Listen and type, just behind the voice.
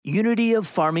Unity of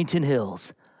Farmington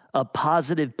Hills, a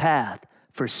positive path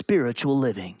for spiritual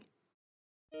living.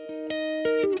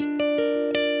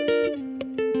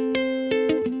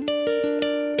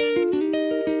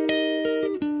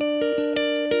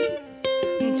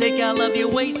 Take all of your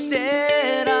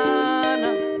wasted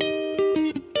honor,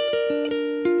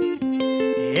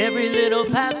 every little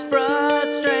past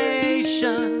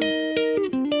frustration.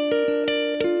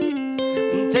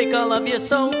 Take all of your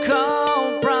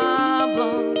so-called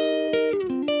problems,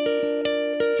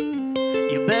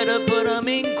 you better put them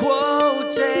in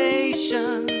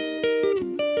quotations.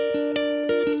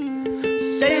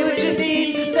 Say what you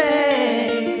need to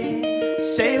say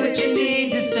what you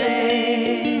need to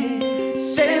say.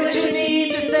 Say what you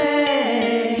need to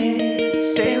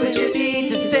say what you need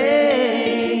to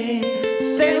say.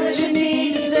 Say what you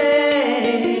need to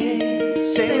say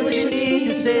what you need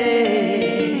to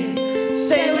say.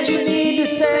 Say what you need to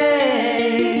say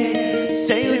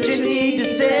what you need to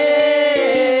say.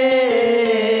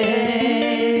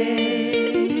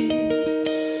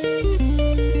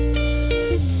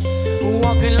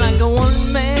 Walking like a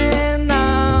one-man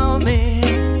army,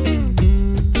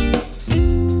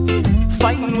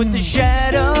 fighting with the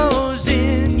shadows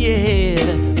in your head,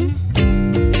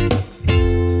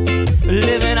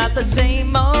 living out the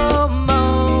same old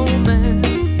moment,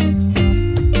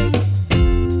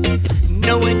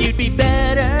 knowing you'd be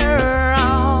better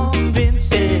off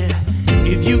instead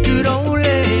if you could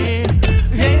only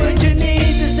say what you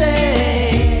need to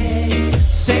say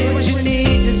what you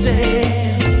need to say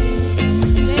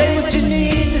what you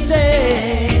need to say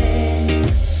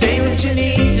what you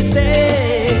need to say.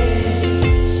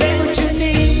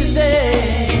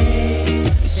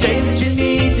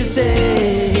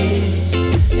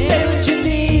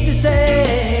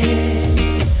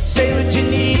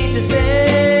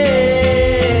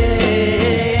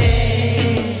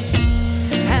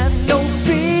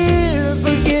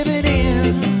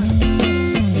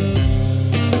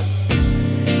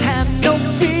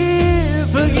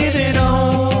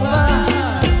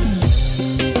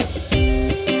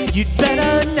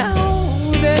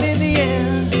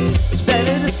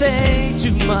 Say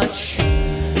too much,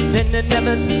 then to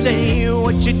never say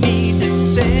what you need to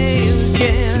say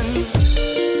again.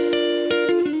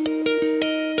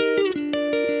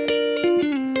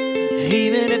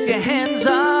 Even if your hands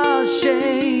are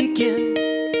shaking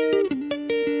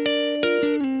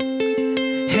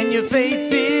and your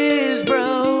faith is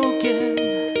broken,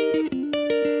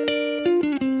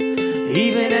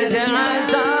 even as your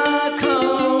eyes are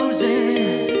closing,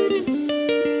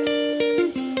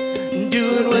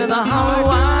 do it with a heart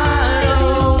wide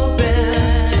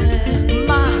open.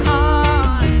 My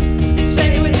heart,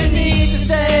 say what you need to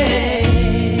say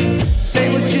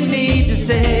what you need to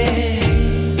say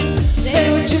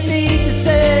what you need to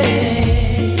say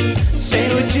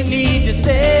what you need to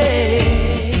say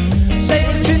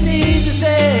what you need to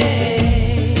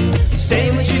say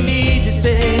what you need to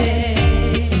say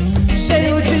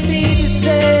what you need to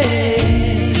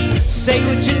say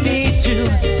what you need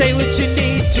to say what you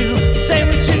need to say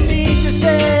what you need to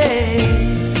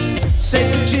say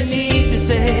what you need to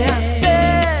say. I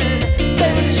said,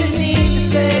 say what you need to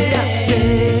say. I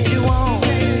said, you won't.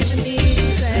 Say what you need to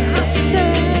say. I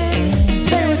said,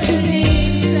 say what you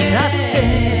need to say. I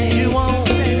said, you won't.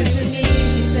 Say what you need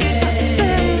to say. I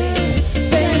said,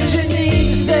 say what you need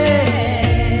to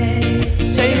say.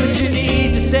 Say what you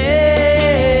need to say.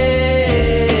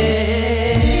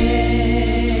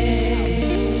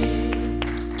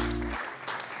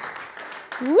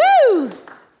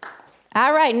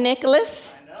 All right,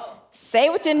 Nicholas. I know. Say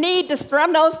what you need to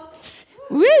strum those.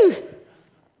 Woo!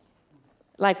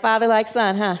 Like father, like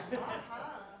son, huh?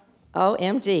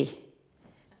 OMG.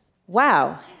 Wow.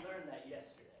 We learned that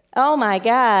yesterday. Oh, my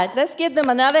God. Let's give them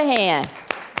another hand.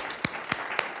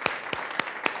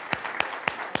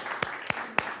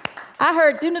 I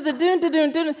heard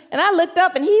doo-doo-doo-doo-doo-doo, and I looked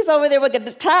up, and he's over there with a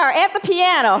guitar at the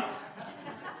piano.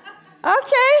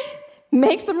 Okay.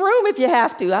 Make some room if you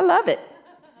have to. I love it.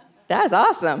 That's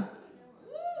awesome.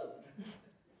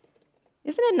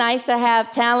 Isn't it nice to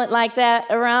have talent like that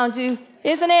around you?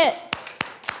 Isn't it?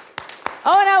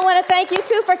 Oh, and I want to thank you,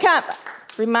 too, for coming.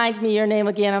 Remind me your name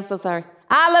again. I'm so sorry.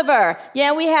 Oliver.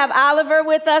 Yeah, we have Oliver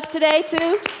with us today,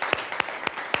 too.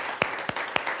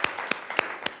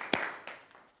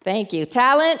 Thank you.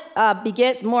 Talent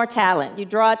begets more talent. You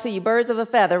draw it to you, birds of a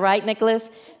feather, right,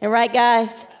 Nicholas? And right,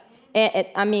 guys?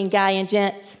 Guy and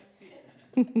gents.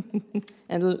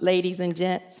 And ladies and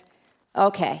gents.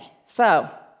 Okay, so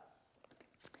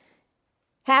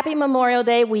happy Memorial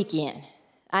Day weekend.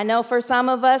 I know for some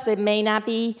of us it may not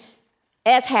be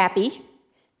as happy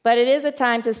But it is a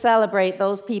time to celebrate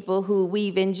those people who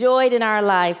we've enjoyed in our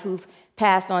life, who've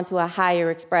passed on to a higher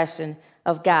expression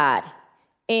of God.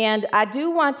 And I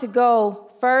do want to go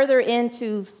further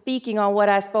into speaking on what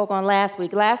I spoke on last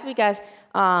week. Last week I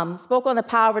spoke on the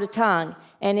power of the tongue,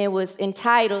 and it was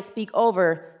entitled Speak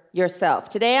Over Yourself.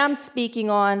 Today I'm speaking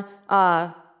on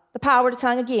the power of the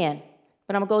tongue again,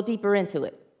 but I'm going to go deeper into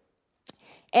it.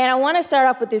 And I want to start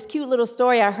off with this cute little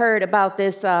story I heard about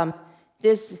this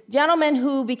gentleman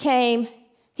who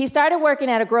he started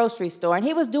working at a grocery store, and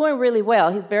he was doing really well.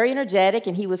 He was very energetic,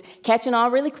 and he was catching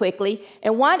on really quickly.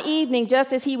 And one evening,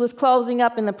 just as he was closing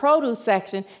up in the produce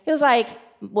section, it was like,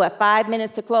 5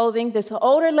 minutes to closing, this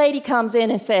older lady comes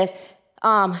in and says,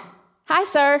 hi,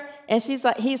 sir. And he's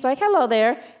like, hello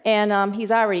there. And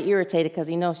he's already irritated because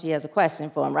he knows she has a question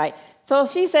for him, right? So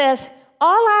she says, all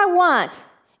I want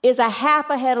is a half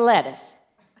a head of lettuce.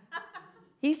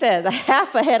 He says, a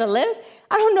half a head of lettuce?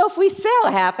 I don't know if we sell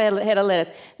a half a head of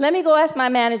lettuce. Let me go ask my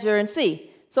manager and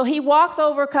see. So he walks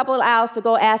over a couple of aisles to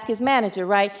go ask his manager,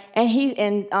 right? And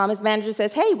his manager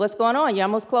says, hey, what's going on? You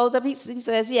almost closed up? He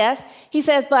says, yes. He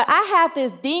says, but I have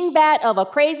this dingbat of a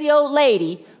crazy old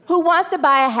lady who wants to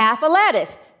buy a half a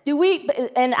lettuce.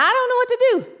 And I don't know what to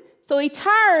do. So he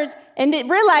turns and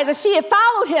realizes she had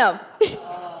followed him.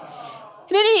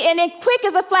 And then quick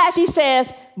as a flash, he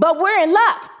says, but we're in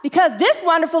luck because this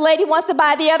wonderful lady wants to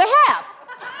buy the other half.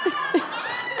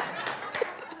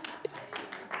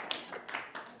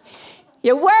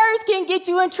 Your words can get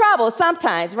you in trouble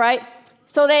sometimes, right?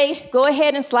 So they go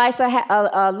ahead and slice a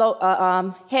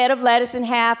head of lettuce in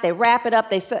half. They wrap it up.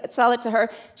 They sell it to her.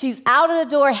 She's out of the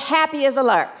door, happy as a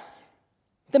lark.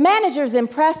 The manager's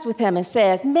impressed with him and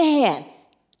says, man,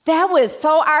 that was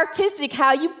so artistic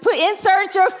how you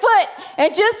inserted your foot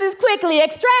and just as quickly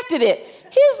extracted it.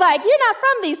 He's like, you're not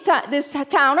from this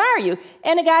town, are you?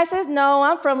 And the guy says, no,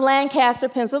 I'm from Lancaster,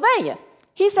 Pennsylvania.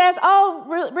 He says, oh,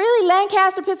 really,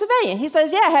 Lancaster, Pennsylvania? He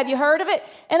says, yeah, have you heard of it?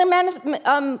 And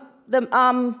the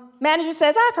manager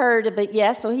says, I've heard of it,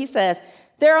 yes. So he says,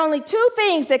 there are only two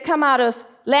things that come out of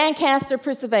Lancaster,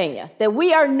 Pennsylvania that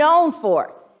we are known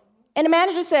for. And the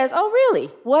manager says, oh, really?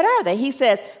 What are they? He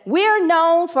says, we're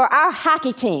known for our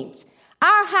hockey teams.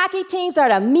 Our hockey teams are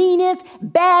the meanest,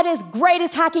 baddest,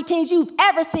 greatest hockey teams you've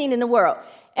ever seen in the world.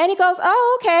 And he goes,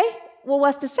 oh, okay. Well,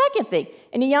 what's the second thing?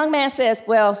 And the young man says,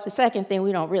 well, the second thing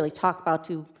we don't really talk about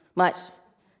too much.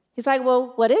 He's like,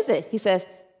 well, what is it? He says,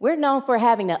 we're known for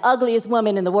having the ugliest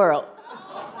woman in the world.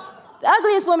 The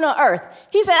ugliest woman on earth.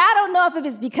 He said, I don't know if it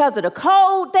was because of the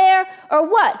cold there or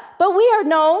what, but we are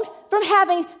known for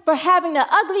having the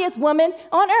ugliest woman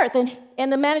on earth.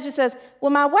 And the manager says,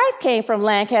 well, my wife came from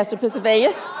Lancaster,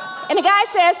 Pennsylvania. And the guy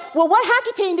says, well, what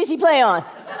hockey team did she play on?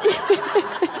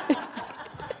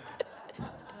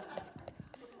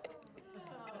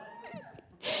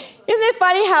 Isn't it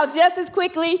funny how just as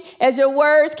quickly as your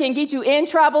words can get you in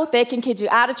trouble, they can get you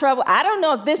out of trouble? I don't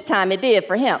know if this time it did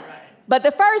for him, but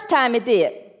the first time it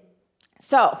did.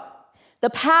 So the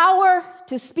power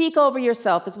to speak over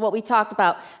yourself is what we talked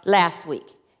about last week.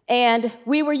 And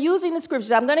we were using the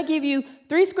scriptures. I'm going to give you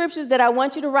 3 scriptures that I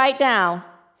want you to write down.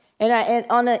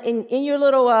 And in your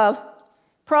little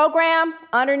program,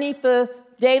 underneath the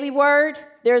daily word,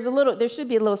 there should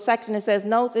be a little section that says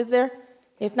notes, is there?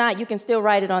 If not, you can still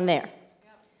write it on there.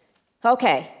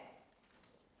 Okay.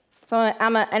 So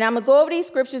I'm going to go over these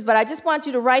scriptures, but I just want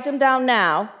you to write them down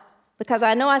now because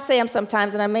I know I say them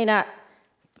sometimes and I may not.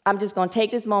 I'm just going to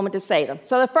take this moment to say them.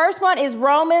 So the first one is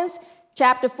Romans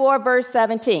chapter 4, verse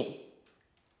 17.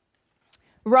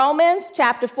 Romans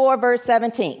chapter 4, verse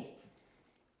 17.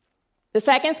 The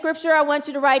second scripture I want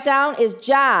you to write down is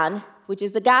John, which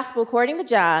is the gospel according to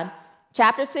John,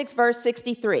 chapter 6, verse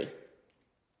 63.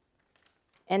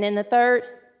 And then the third,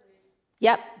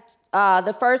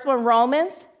 the first one,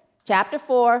 Romans chapter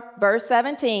 4, verse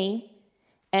 17.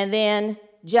 And then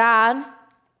John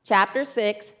chapter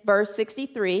 6, verse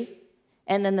 63.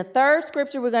 And then the third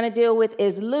scripture we're going to deal with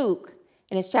is Luke,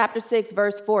 and it's chapter 6,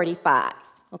 verse 45.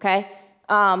 Okay?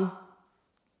 If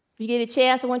you get a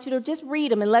chance, I want you to just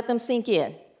read them and let them sink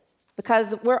in.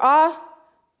 Because we're all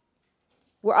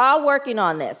working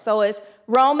on this. So it's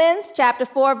Romans chapter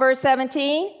 4, verse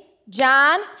 17.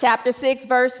 John chapter 6,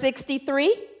 verse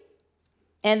 63.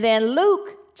 And then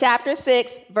Luke chapter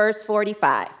 6, verse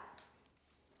 45.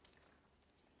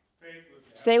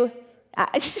 Say,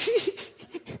 I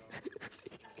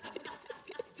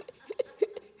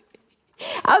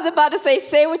was about to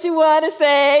say what you want to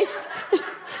say.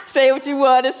 Say what you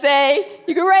want to say.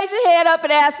 You can raise your hand up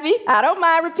and ask me. I don't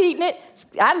mind repeating it.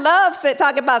 I love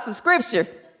talking about some scripture.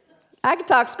 I can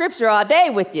talk scripture all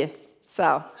day with you. So,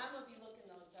 I'm going to be looking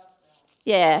those up,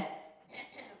 though. Yeah.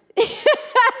 His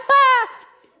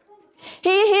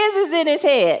is in his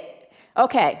head.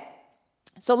 Okay.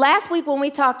 So last week when we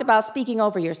talked about speaking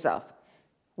over yourself,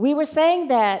 we were saying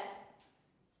that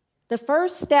the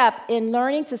first step in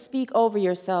learning to speak over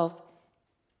yourself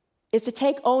is to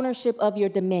take ownership of your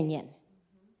dominion.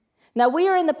 Now, we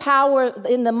are in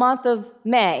the month of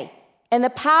May, and the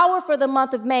power for the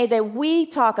month of May that we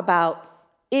talk about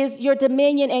is your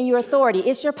dominion and your authority.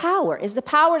 It's your power. It's the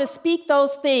power to speak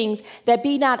those things that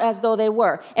be not as though they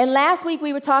were. And last week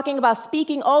we were talking about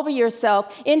speaking over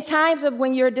yourself in times of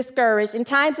when you're discouraged, in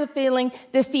times of feeling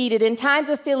defeated, in times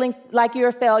of feeling like you're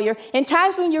a failure, in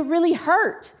times when you're really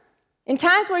hurt, in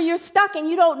times where you're stuck and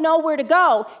you don't know where to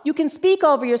go. You can speak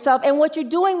over yourself. And what you're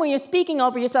doing when you're speaking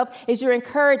over yourself is you're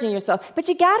encouraging yourself. But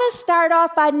you got to start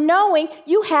off by knowing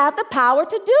you have the power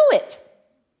to do it.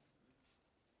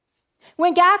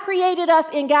 When God created us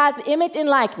in God's image and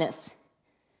likeness,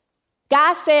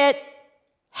 God said,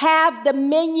 have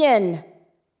dominion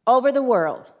over the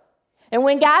world. And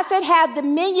when God said have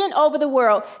dominion over the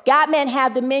world, God meant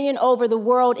have dominion over the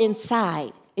world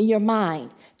inside, in your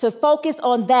mind, to focus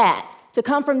on that, to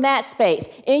come from that space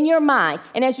in your mind.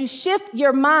 And as you shift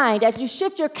your mind, as you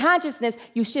shift your consciousness,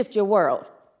 you shift your world.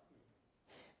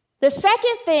 The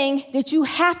second thing that you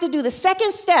have to do, the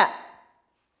second step,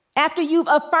 after you've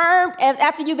affirmed,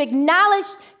 after you've acknowledged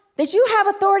that you have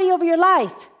authority over your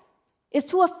life, is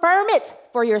to affirm it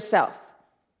for yourself.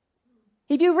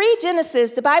 If you read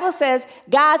Genesis, the Bible says,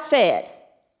 God said,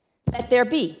 let there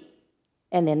be.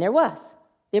 And then there was.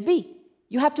 There be.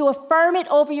 You have to affirm it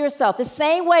over yourself. The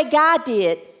same way God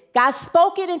did. God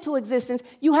spoke it into existence.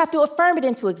 You have to affirm it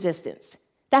into existence.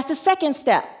 That's the second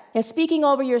step in speaking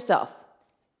over yourself.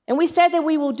 And we said that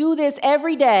we will do this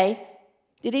every day.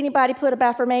 Did anybody put up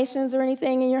affirmations or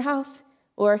anything in your house?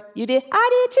 Or you did?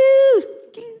 I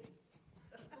did too.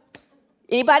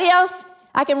 Anybody else?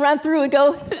 I can run through and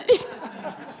go.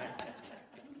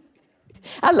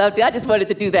 I loved it. I just wanted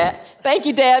to do that. Thank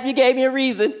you, Deb. You gave me a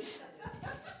reason.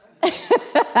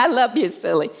 I love being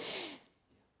silly.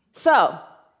 So,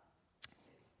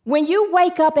 when you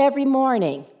wake up every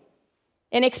morning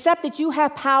and accept that you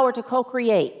have power to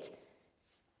co-create,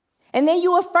 and then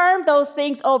you affirm those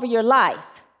things over your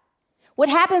life, what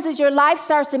happens is your life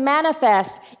starts to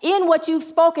manifest in what you've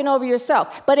spoken over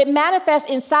yourself, but it manifests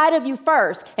inside of you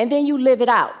first, and then you live it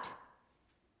out.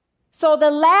 So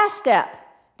the last step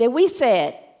that we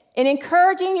said in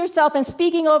encouraging yourself and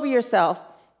speaking over yourself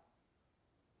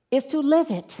is to live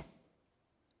it.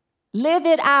 Live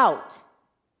it out.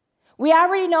 We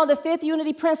already know the fifth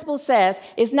unity principle says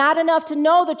it's not enough to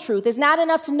know the truth. It's not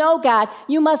enough to know God.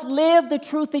 You must live the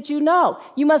truth that you know.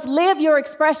 You must live your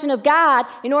expression of God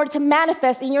in order to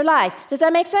manifest in your life. Does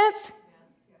that make sense?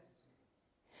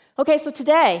 Okay, so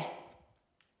today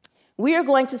we are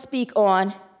going to speak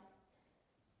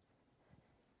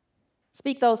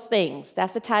those things.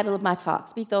 That's the title of my talk,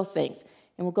 speak those things.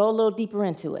 And we'll go a little deeper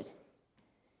into it.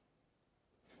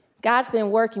 God's been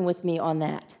working with me on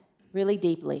that really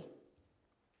deeply.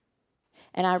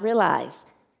 And I realized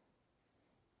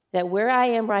that where I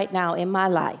am right now in my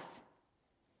life,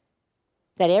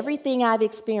 that everything I've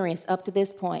experienced up to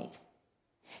this point,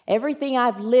 everything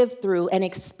I've lived through and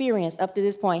experienced up to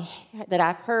this point, that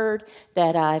I've heard,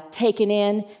 that I've taken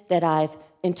in, that I've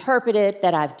interpreted,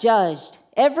 that I've judged,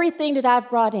 everything that I've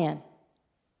brought in,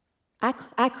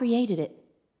 I created it.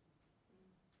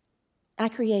 I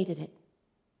created it.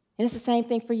 And it's the same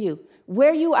thing for you.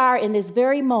 Where you are in this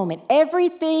very moment,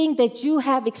 everything that you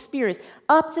have experienced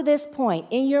up to this point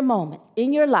in your moment,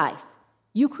 in your life,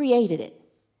 you created it.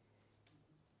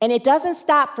 And it doesn't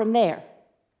stop from there.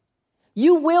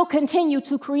 You will continue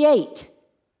to create.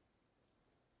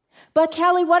 But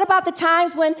Kelly, what about the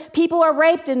times when people are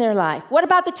raped in their life? What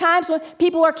about the times when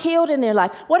people are killed in their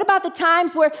life? What about the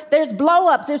times where there's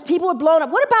blow-ups, there's people who are blown up?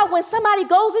 What about when somebody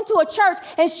goes into a church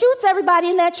and shoots everybody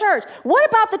in that church? What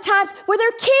about the times where there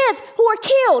are kids who are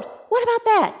killed? What about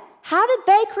that? How did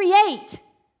they create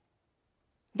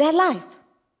that life?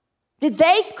 Did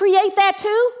they create that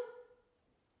too?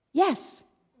 Yes,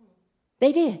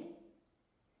 they did.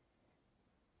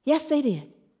 Yes, they did.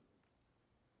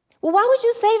 Well, why would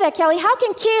you say that, Kelly? How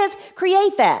can kids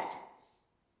create that?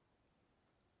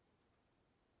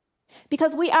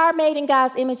 Because we are made in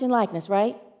God's image and likeness,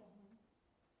 right?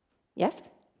 Yes?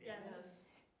 Yes.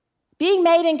 Being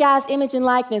made in God's image and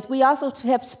likeness, we also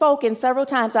have spoken several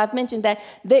times. I've mentioned that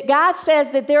God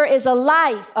says that there is a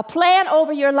life, a plan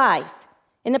over your life.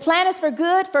 And the plan is for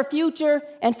good, for future,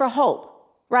 and for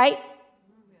hope, right?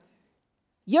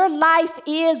 Your life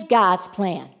is God's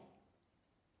plan.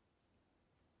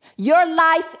 Your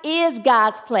life is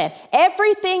God's plan.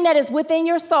 Everything that is within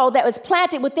your soul, that was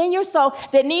planted within your soul,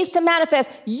 that needs to manifest,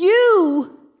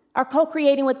 you are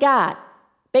co-creating with God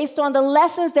based on the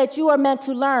lessons that you are meant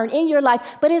to learn in your life.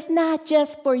 But it's not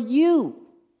just for you.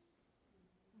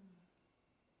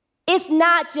 It's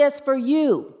not just for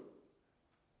you.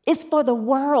 It's for the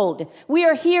world. We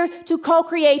are here to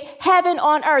co-create heaven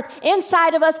on earth,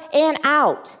 inside of us and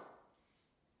out.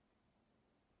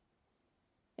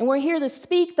 And we're here to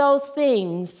speak those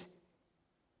things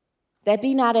that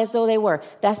be not as though they were.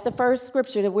 That's the first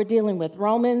scripture that we're dealing with.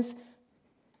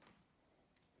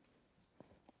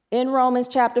 In Romans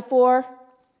chapter 4.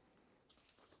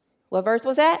 What verse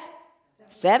was that?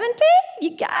 17?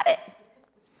 You got it.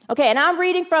 Okay, and I'm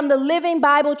reading from the Living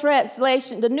Bible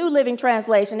translation, the New Living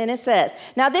Translation, and it says,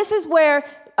 now this is where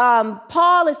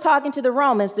Paul is talking to the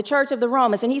Romans, the church of the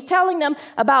Romans, and he's telling them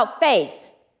about faith.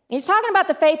 He's talking about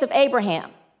the faith of Abraham.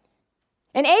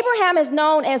 And Abraham is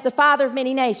known as the father of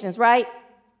many nations, right?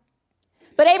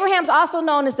 But Abraham's also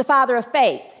known as the father of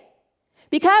faith.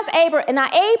 Because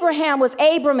Abraham was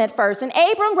Abram at first, and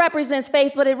Abram represents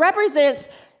faith, but it represents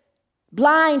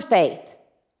blind faith.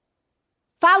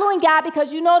 Following God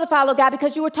because you know to follow God,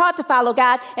 because you were taught to follow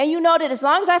God, and you know that as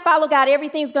long as I follow God,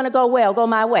 everything's going to go well, go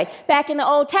my way. Back in the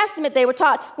Old Testament, they were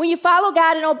taught when you follow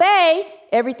God and obey,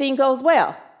 everything goes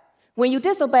well. When you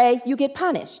disobey, you get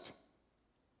punished.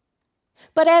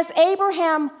 But as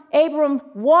Abram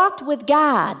walked with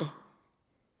God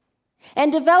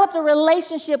and developed a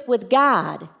relationship with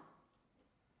God,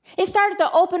 it started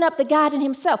to open up the God in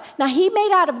himself. Now, he may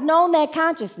not have known that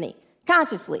consciously,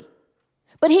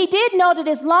 but he did know that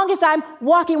as long as I'm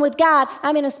walking with God,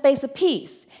 I'm in a space of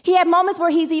peace. He had moments where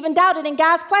he's even doubted, and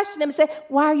God's questioned him and said,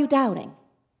 why are you doubting?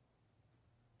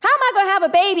 How am I going to have a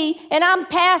baby and I'm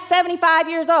past 75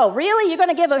 years old? Really? You're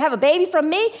going to have a baby from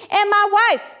me? And my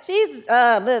wife, she's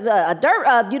her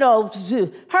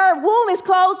womb is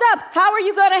closed up. How are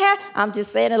you going to have? I'm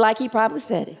just saying it like he probably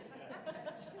said it.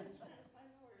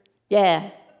 Yeah.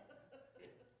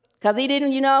 Because they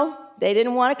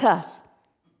didn't want to cuss.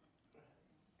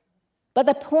 But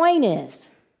the point is,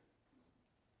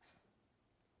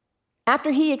 after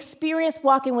he experienced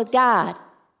walking with God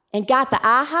and got the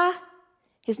aha,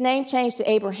 his name changed to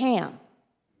Abraham,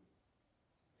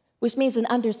 which means an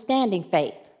understanding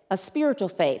faith, a spiritual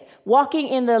faith, walking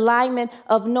in the alignment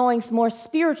of knowing more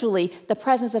spiritually the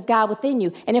presence of God within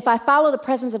you. And if I follow the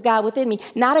presence of God within me,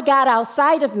 not a God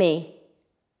outside of me,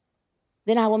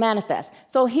 then I will manifest.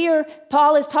 So here,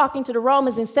 Paul is talking to the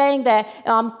Romans and saying that,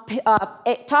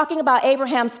 talking about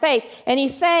Abraham's faith, and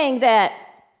he's saying that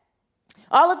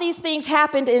all of these things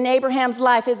happened in Abraham's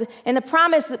life, and the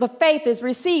promise of faith is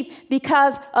received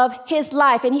because of his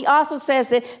life. And he also says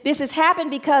that this has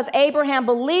happened because Abraham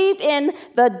believed in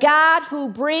the God who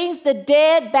brings the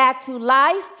dead back to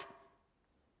life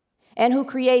and who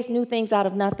creates new things out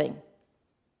of nothing.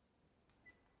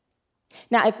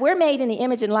 Now, if we're made in the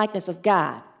image and likeness of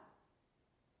God,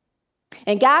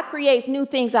 and God creates new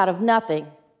things out of nothing,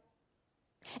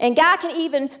 and God can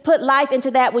even put life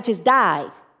into that which has died,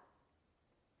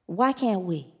 why can't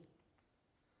we?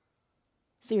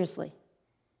 Seriously,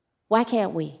 why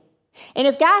can't we? And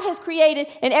if God has created,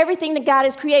 and everything that God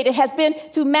has created has been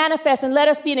to manifest and let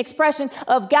us be an expression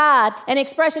of God, an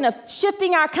expression of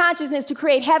shifting our consciousness to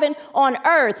create heaven on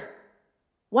earth,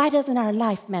 why doesn't our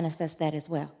life manifest that as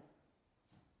well?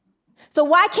 So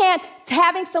why can't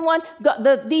having someone,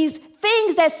 these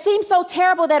things that seem so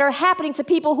terrible that are happening to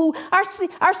people who are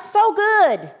so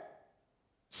good,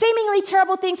 seemingly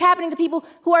terrible things happening to people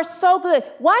who are so good,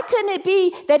 why couldn't it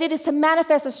be that it is to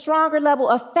manifest a stronger level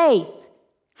of faith,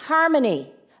 harmony,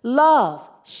 love,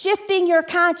 shifting your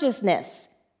consciousness,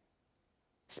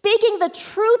 speaking the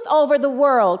truth over the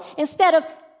world instead of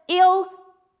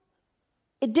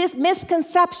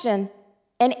misconception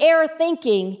and error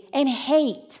thinking and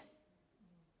hate?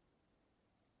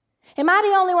 Am I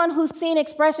the only one who's seen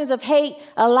expressions of hate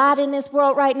a lot in this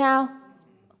world right now?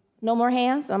 No more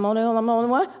hands? I'm the only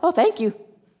one? Oh, thank you.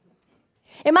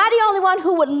 Am I the only one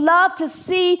who would love to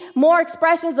see more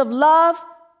expressions of love?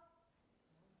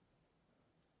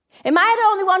 Am I the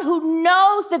only one who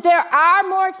knows that there are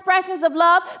more expressions of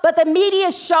love, but the media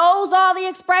shows all the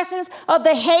expressions of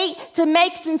the hate to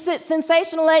make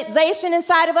sensationalization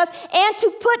inside of us and to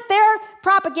put their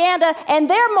propaganda and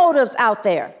their motives out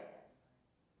there?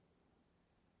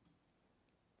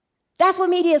 That's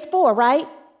what media is for, right?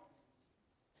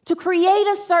 To create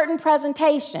a certain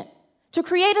presentation, to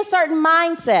create a certain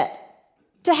mindset,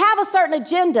 to have a certain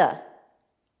agenda.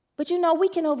 But we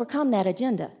can overcome that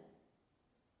agenda.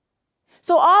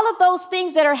 So all of those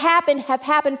things that have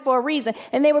happened for a reason.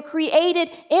 And they were created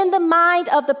in the mind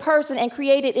of the person and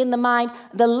created in the mind,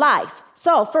 the life.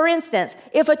 So, for instance,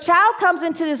 if a child comes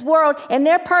into this world and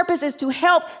their purpose is to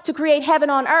help to create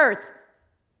heaven on earth,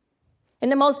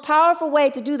 and the most powerful way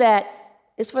to do that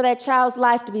is for that child's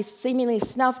life to be seemingly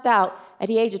snuffed out at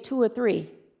the age of 2 or 3.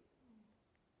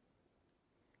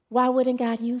 Why wouldn't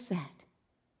God use that?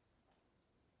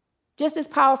 Just as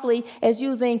powerfully as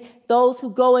using those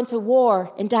who go into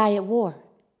war and die at war.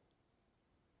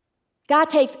 God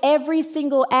takes every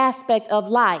single aspect of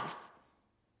life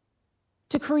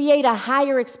to create a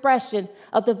higher expression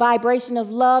of the vibration of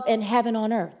love and heaven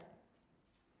on earth.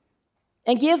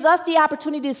 And gives us the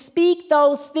opportunity to speak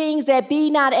those things that be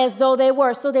not as though they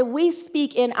were, so that we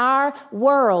speak in our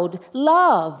world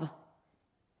love.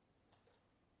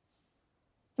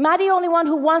 Am I the only one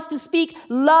who wants to speak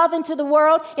love into the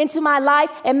world, into my life,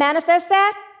 and manifest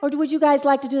that? Or would you guys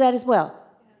like to do that as well?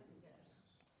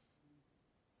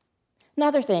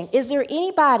 Another thing, is there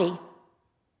anybody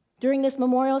during this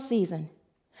memorial season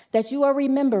that you are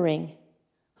remembering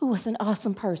who was an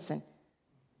awesome person?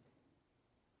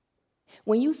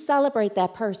 When you celebrate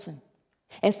that person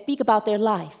and speak about their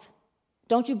life,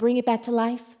 don't you bring it back to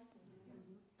life?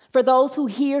 For those who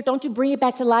hear, don't you bring it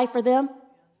back to life for them?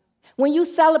 When you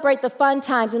celebrate the fun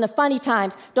times and the funny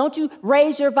times, don't you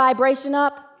raise your vibration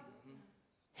up?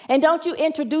 And don't you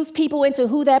introduce people into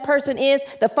who that person is,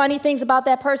 the funny things about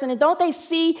that person, and don't they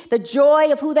see the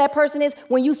joy of who that person is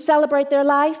when you celebrate their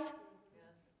life?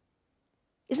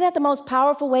 Isn't that the most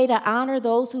powerful way to honor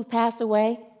those who passed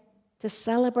away? To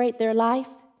celebrate their life?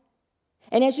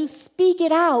 And as you speak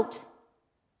it out,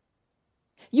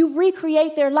 you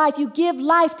recreate their life. You give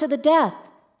life to the death.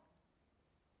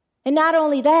 And not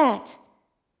only that,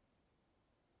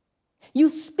 you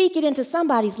speak it into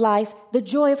somebody's life, the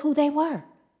joy of who they were.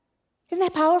 Isn't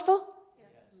that powerful? Yes.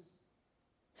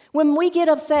 When we get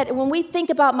upset, when we think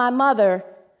about my mother,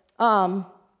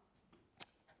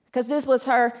 because this was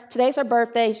today's her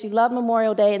birthday, she loved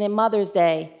Memorial Day, and then Mother's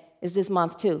Day is this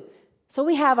month too. So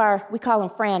we call them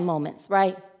Fran moments,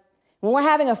 right? When we're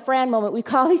having a Fran moment, we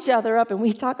call each other up and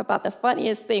we talk about the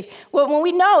funniest things. Well, when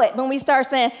we know it, when we start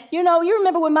saying, you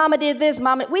remember when Mama did this,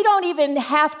 Mama, we don't even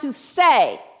have to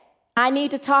say, I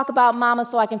need to talk about Mama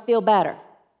so I can feel better.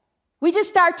 We just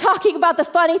start talking about the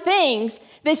funny things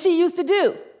that she used to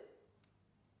do.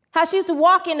 How she used to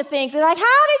walk into things and like, how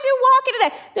did you walk into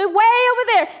that? They're way over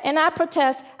there. And I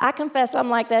confess I'm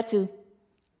like that too.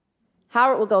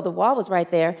 Howard will go, the wall was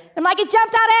right there. I'm like, it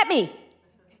jumped out at me.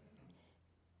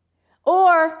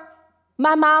 Or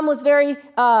my mom was very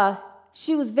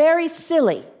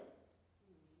silly,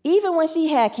 even when she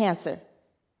had cancer.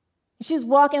 She was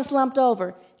walking slumped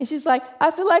over, and she's like,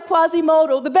 I feel like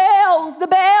Quasimodo, the bells. I'm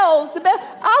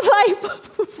like,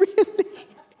 really?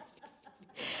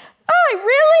 Oh,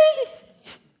 really?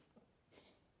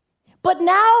 But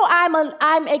now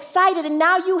I'm excited, and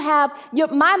now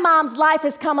my mom's life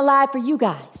has come alive for you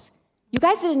guys. You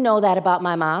guys didn't know that about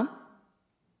my mom.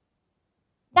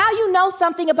 Now you know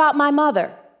something about my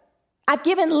mother. I've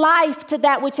given life to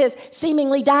that which has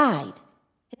seemingly died.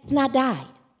 It's not died.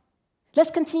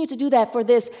 Let's continue to do that for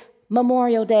this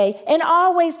Memorial Day and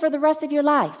always for the rest of your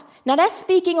life. Now that's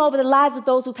speaking over the lives of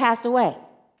those who passed away,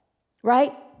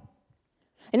 right?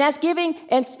 And that's giving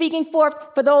and speaking forth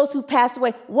for those who passed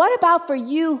away. What about for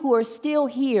you who are still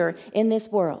here in this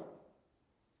world?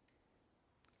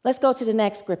 Let's go to the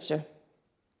next scripture.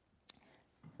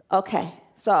 Okay,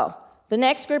 so the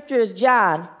next scripture is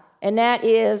John, and that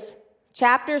is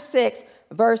chapter 6,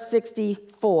 verse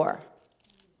 64.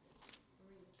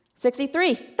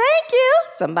 63. Thank you.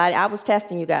 Somebody, I was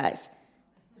testing you guys.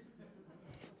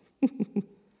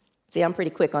 See, I'm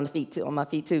pretty quick on my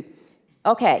feet too.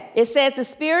 Okay, it says the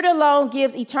Spirit alone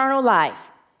gives eternal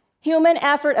life. Human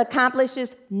effort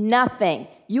accomplishes nothing.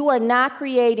 You are not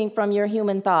creating from your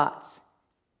human thoughts.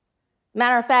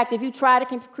 Matter of fact, if you try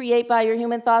to create by your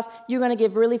human thoughts, you're going to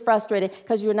get really frustrated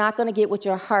because you're not going to get what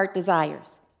your heart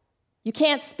desires. You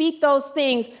can't speak those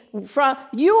things from,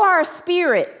 you are a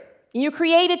spirit. And you're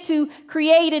created to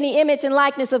create in the image and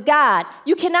likeness of God.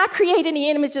 You cannot create in the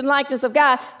image and likeness of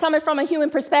God coming from a human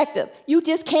perspective. You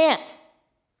just can't.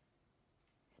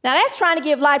 Now that's trying to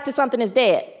give life to something that's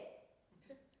dead.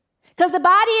 Because the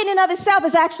body in and of itself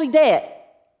is actually dead.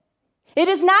 It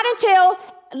is not until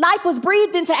life was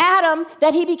breathed into Adam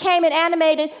that he became an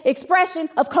animated expression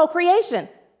of co-creation.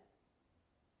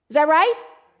 Is that right?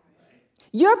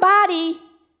 Your body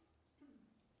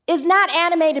is not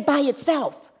animated by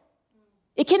itself.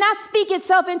 It cannot speak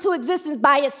itself into existence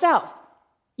by itself.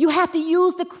 You have to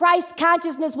use the Christ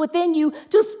consciousness within you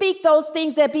to speak those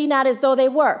things that be not as though they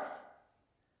were.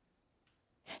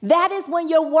 That is when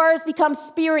your words become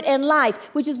spirit and life,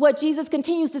 which is what Jesus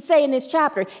continues to say in this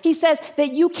chapter. He says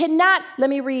that you cannot, let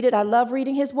me read it. I love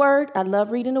reading his word. I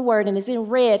love reading the word, and it's in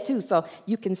red too, so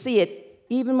you can see it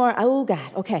even more. Oh,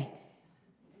 God, okay.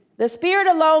 The Spirit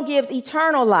alone gives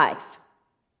eternal life.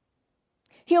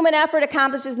 Human effort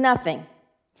accomplishes nothing.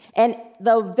 And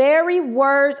the very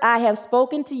words I have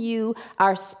spoken to you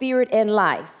are spirit and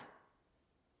life.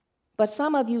 But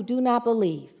some of you do not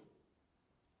believe.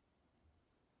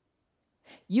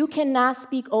 You cannot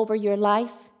speak over your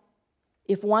life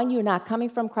if, one, you're not coming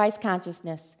from Christ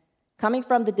consciousness, coming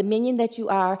from the dominion that you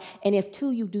are, and if,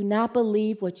 two, you do not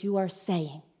believe what you are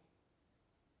saying.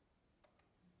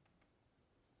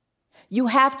 You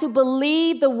have to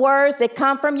believe the words that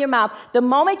come from your mouth. The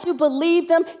moment you believe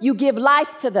them, you give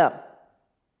life to them.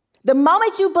 The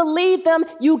moment you believe them,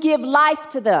 you give life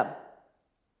to them.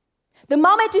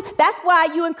 That's why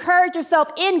you encourage yourself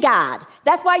in God.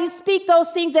 That's why you speak those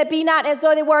things that be not as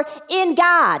though they were in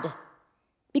God.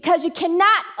 Because you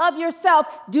cannot of yourself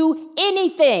do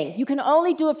anything. You can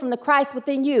only do it from the Christ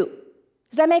within you.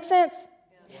 Does that make sense?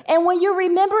 Yeah. And when you're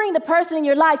remembering the person in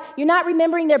your life, you're not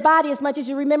remembering their body as much as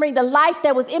you're remembering the life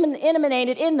that was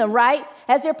emanated in them, right?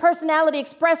 As their personality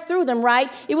expressed through them,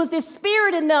 right? It was their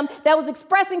spirit in them that was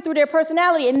expressing through their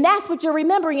personality. And that's what you're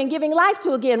remembering and giving life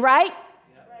to again, right?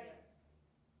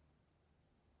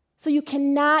 So you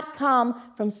cannot come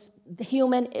from the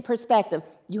human perspective.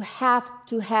 You have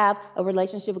to have a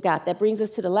relationship with God. That brings us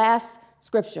to the last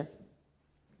scripture.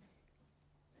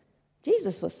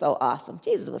 Jesus was so awesome.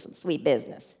 Jesus was some sweet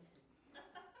business.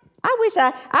 I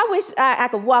wish I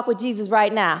could walk with Jesus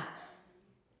right now.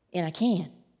 And I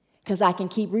can, because I can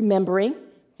keep remembering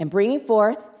and bringing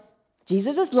forth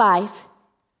Jesus' life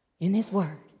in his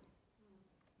word.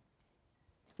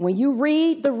 When you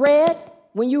read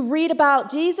when you read about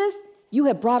Jesus, you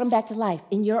have brought him back to life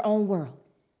in your own world.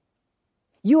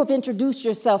 You have introduced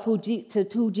yourself to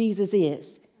who Jesus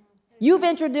is. You've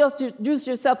introduced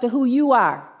yourself to who you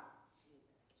are.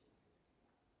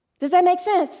 Does that make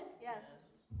sense? Yes.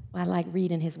 Well, I like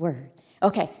reading his word.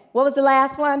 Okay, what was the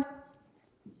last one?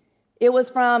 It was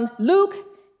from Luke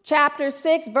chapter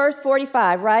 6, verse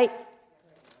 45, right?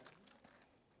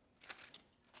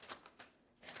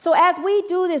 So as we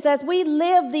do this, as we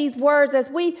live these words,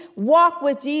 as we walk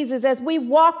with Jesus, as we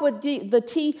walk with using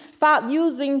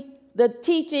the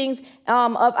teachings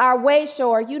of our way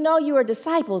shore, you know you are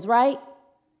disciples, right?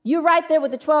 You're right there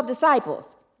with the 12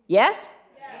 disciples. Yes?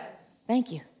 Yes.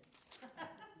 Thank you.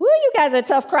 Woo, you guys are a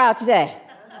tough crowd today.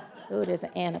 Oh, there's an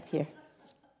ant up here.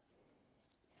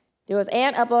 There was an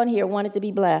ant up on here, wanted to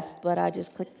be blessed, but I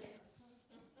just clicked.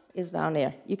 It's down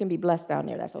there. You can be blessed down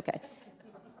there. That's okay.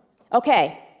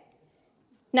 Okay.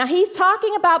 Now, he's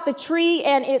talking about the tree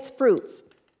and its fruits.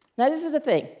 Now, this is the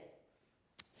thing.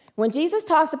 When Jesus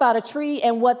talks about a tree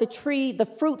and what the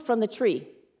fruit from the tree,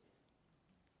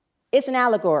 it's an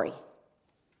allegory.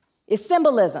 It's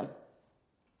symbolism.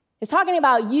 It's talking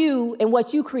about you and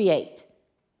what you create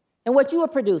and what you are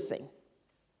producing.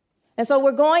 And so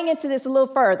we're going into this a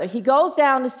little further. He goes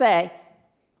down to say,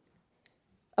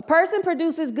 a person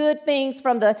produces good things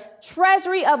from the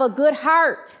treasury of a good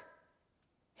heart.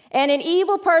 And an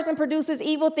evil person produces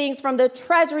evil things from the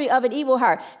treasury of an evil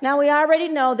heart. Now, we already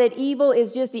know that evil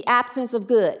is just the absence of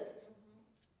good.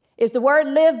 It's the word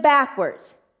live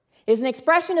backwards. It's an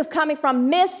expression of coming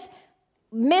from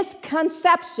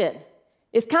misconception.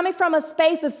 It's coming from a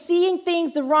space of seeing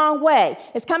things the wrong way.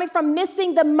 It's coming from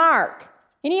missing the mark.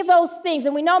 Any of those things.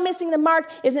 And we know missing the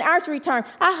mark is an archery term.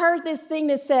 I heard this thing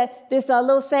that said, this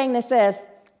little saying that says,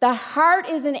 the heart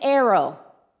is an arrow.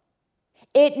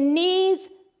 It needs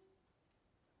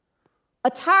a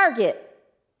target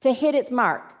to hit its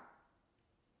mark.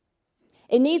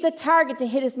 It needs a target to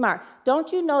hit its mark.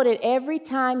 Don't you know that every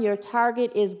time your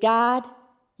target is God,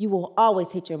 you will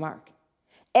always hit your mark?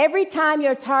 Every time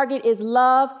your target is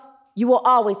love, you will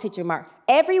always hit your mark.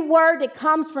 Every word that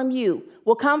comes from you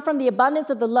will come from the abundance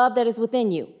of the love that is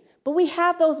within you. But we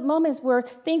have those moments where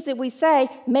things that we say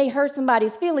may hurt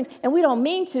somebody's feelings, and we don't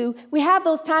mean to. We have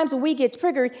those times where we get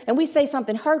triggered and we say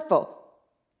something hurtful,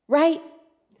 right?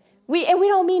 We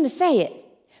don't mean to say it.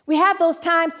 We have those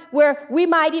times where we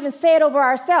might even say it over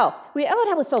ourselves.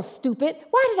 That was so stupid.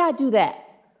 Why did I do that?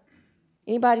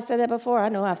 Anybody said that before? I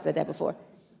know I've said that before.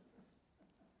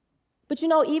 But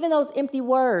even those empty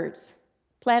words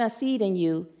plant a seed in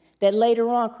you that later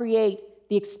on create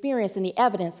the experience and the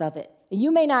evidence of it. And you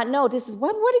may not know what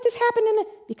did this happen in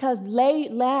because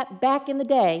back in the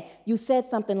day, you said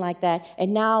something like that,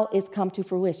 and now it's come to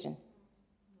fruition.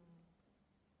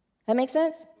 That make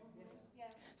sense?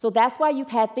 So that's why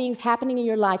you've had things happening in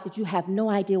your life that you have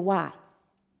no idea why.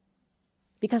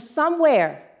 Because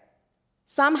somewhere,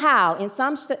 somehow, in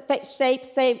some shape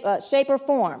or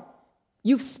form,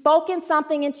 you've spoken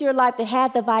something into your life that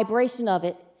had the vibration of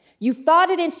it. You thought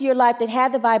it into your life that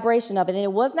had the vibration of it, and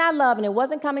it was not love, and it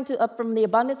wasn't coming from the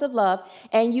abundance of love,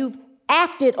 and you've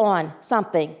acted on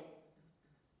something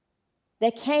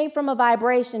that came from a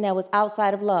vibration that was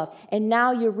outside of love, and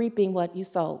now you're reaping what you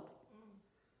sowed.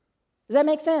 Does that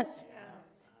make sense? Yes.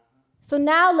 So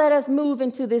now let us move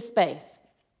into this space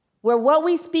where what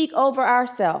we speak over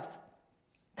ourselves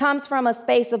comes from a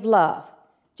space of love.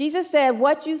 Jesus said,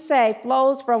 what you say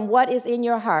flows from what is in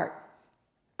your heart.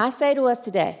 I say to us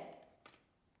today,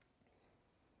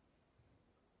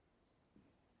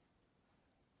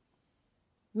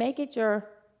 make it your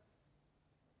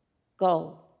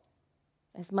goal,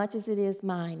 as much as it is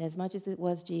mine, as much as it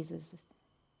was Jesus,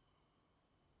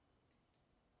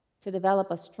 to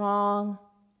develop a strong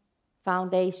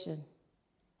foundation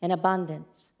and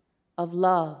abundance of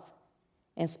love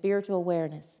and spiritual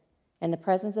awareness and the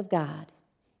presence of God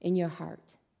in your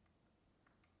heart.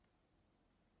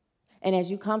 And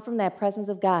as you come from that presence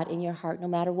of God in your heart, no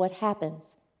matter what happens,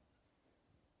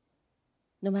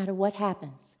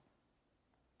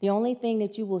 the only thing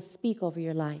that you will speak over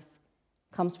your life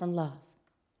comes from love.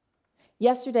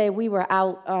 Yesterday, we were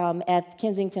out at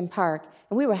Kensington Park,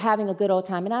 and we were having a good old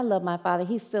time. And I love my father.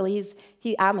 He's silly.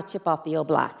 I'm a chip off the old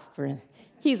block for him.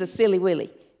 He's a silly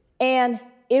Willy. And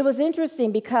it was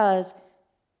interesting because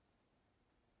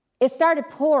it started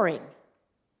pouring.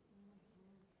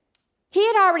 He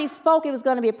had already spoke it was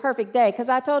going to be a perfect day, because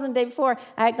I told him the day before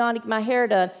I had gone to get my hair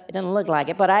done. It didn't look like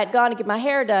it, but I had gone to get my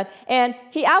hair done. And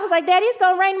I was like, Daddy, it's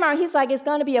going to rain tomorrow. He's like, it's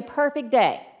going to be a perfect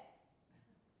day.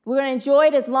 We're going to enjoy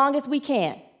it as long as we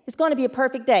can. It's going to be a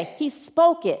perfect day. He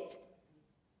spoke it.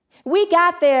 We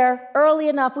got there early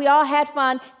enough. We all had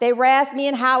fun. They razzed me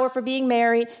and Howard for being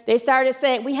married. They started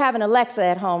saying, we have an Alexa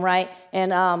at home, right?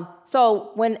 And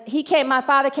so when my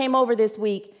father came over this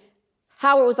week,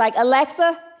 Howard was like,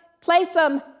 Alexa, play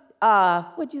some,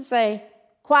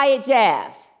 quiet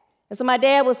jazz. And so my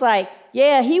dad was like,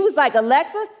 yeah, he was like,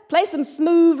 Alexa, play some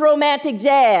smooth romantic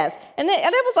jazz. And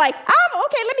it was like,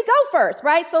 okay, let me go first,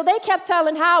 right? So they kept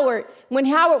telling Howard, when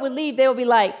Howard would leave, they would be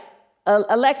like,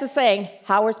 Alexa saying,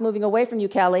 Howard's moving away from you,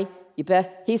 Kelly.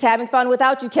 He's having fun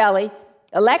without you, Kelly.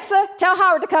 Alexa, tell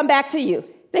Howard to come back to you.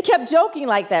 They kept joking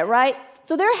like that, right?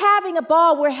 So they're having a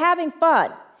ball, we're having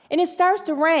fun, and it starts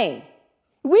to rain.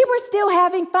 We were still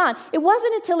having fun. It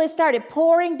wasn't until it started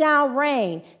pouring down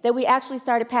rain that we actually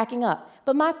started packing up.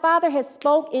 But my father had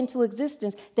spoke into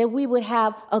existence that we would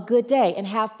have a good day and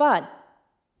have fun.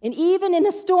 And even in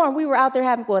the storm, we were out there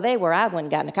having, I wouldn't have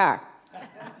gotten in the car.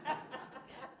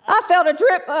 I felt a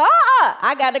drip.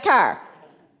 I got in the car.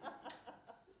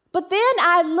 But then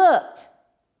I looked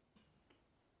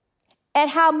at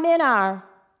how men are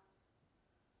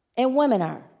and women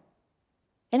are,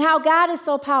 and how God is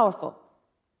so powerful.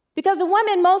 Because the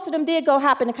women, most of them did go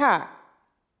hop in the car.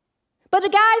 But the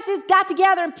guys just got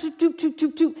together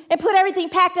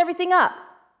and packed everything up.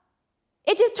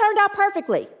 It just turned out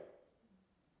perfectly.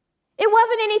 It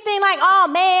wasn't anything like, oh,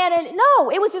 man. And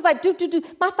no, it was just like,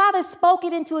 My father spoke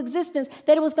it into existence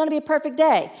that it was going to be a perfect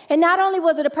day. And not only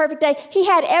was it a perfect day, he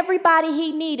had everybody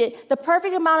he needed, the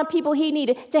perfect amount of people he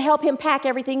needed to help him pack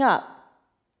everything up.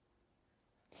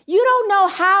 You don't know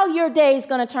how your day is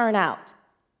going to turn out.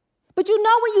 But you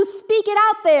know when you speak it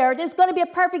out there, there's going to be a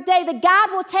perfect day, that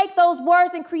God will take those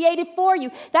words and create it for you.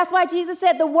 That's why Jesus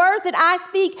said, the words that I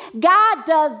speak, God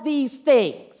does these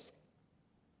things.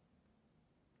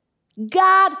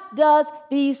 God does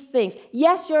these things.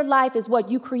 Yes, your life is what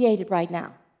you created right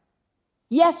now.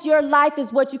 Yes, your life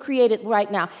is what you created right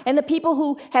now. And the people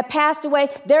who have passed away,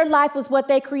 their life was what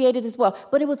they created as well.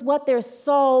 But it was what their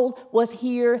soul was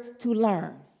here to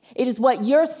learn. It is what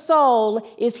your soul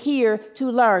is here to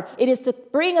learn. It is to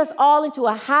bring us all into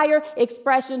a higher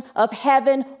expression of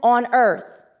heaven on earth.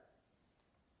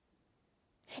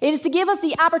 It is to give us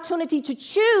the opportunity to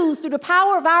choose through the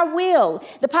power of our will,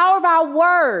 the power of our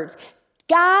words,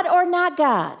 God or not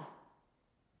God.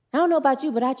 I don't know about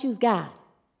you, but I choose God.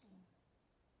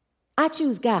 I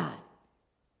choose God.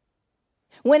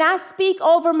 When I speak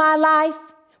over my life,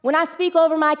 when I speak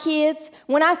over my kids,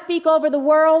 when I speak over the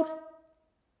world,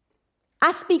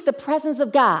 I speak the presence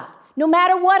of God, no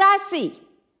matter what I see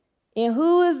and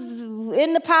who is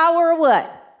in the power or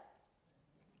what.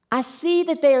 I see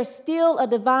that they are still a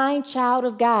divine child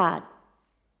of God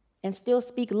and still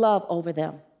speak love over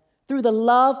them through the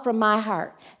love from my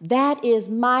heart. That is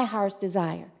my heart's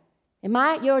desire. And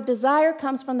your desire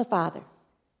comes from the Father.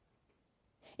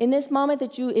 In this moment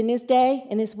in this day,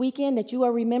 in this weekend that you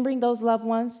are remembering those loved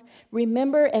ones,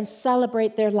 remember and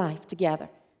celebrate their life together.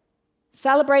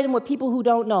 Celebrate them with people who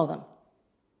don't know them.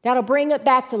 That'll bring it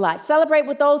back to life. Celebrate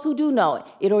with those who do know it.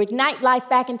 It'll ignite life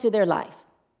back into their life.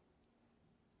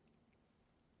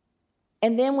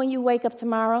 And then when you wake up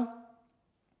tomorrow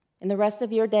and the rest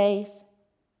of your days,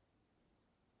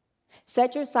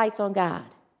 set your sights on God.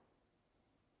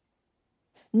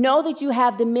 Know that you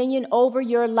have dominion over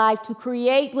your life to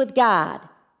create with God.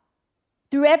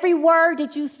 Through every word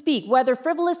that you speak, whether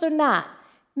frivolous or not,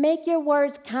 make your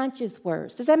words conscious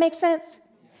words. Does that make sense?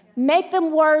 Make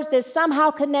them words that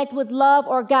somehow connect with love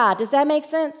or God. Does that make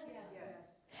sense? Yes.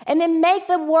 And then make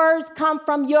the words come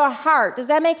from your heart. Does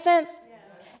that make sense? Yes.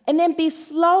 And then be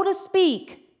slow to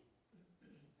speak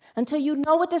until you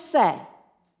know what to say.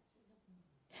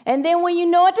 And then when you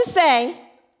know what to say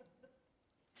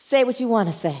what you want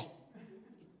to say.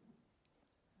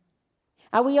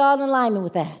 Are we all in alignment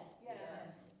with that? Yes.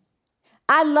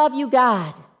 I love you,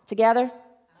 God. Together?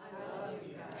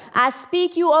 I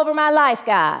speak you over my life,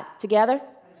 God. Together?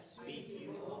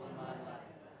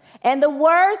 And the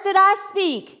words that I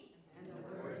speak,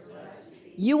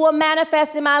 you will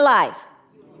manifest in my life.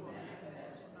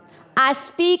 I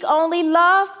speak only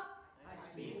love,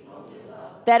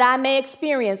 that I may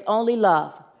experience only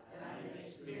love.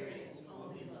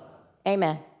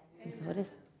 Amen.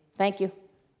 Thank you.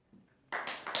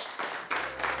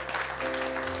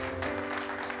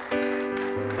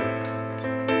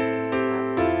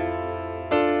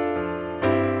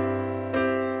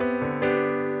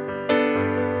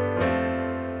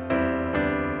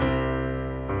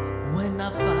 When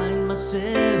I find myself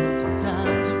in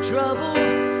times of trouble,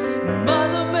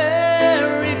 Mother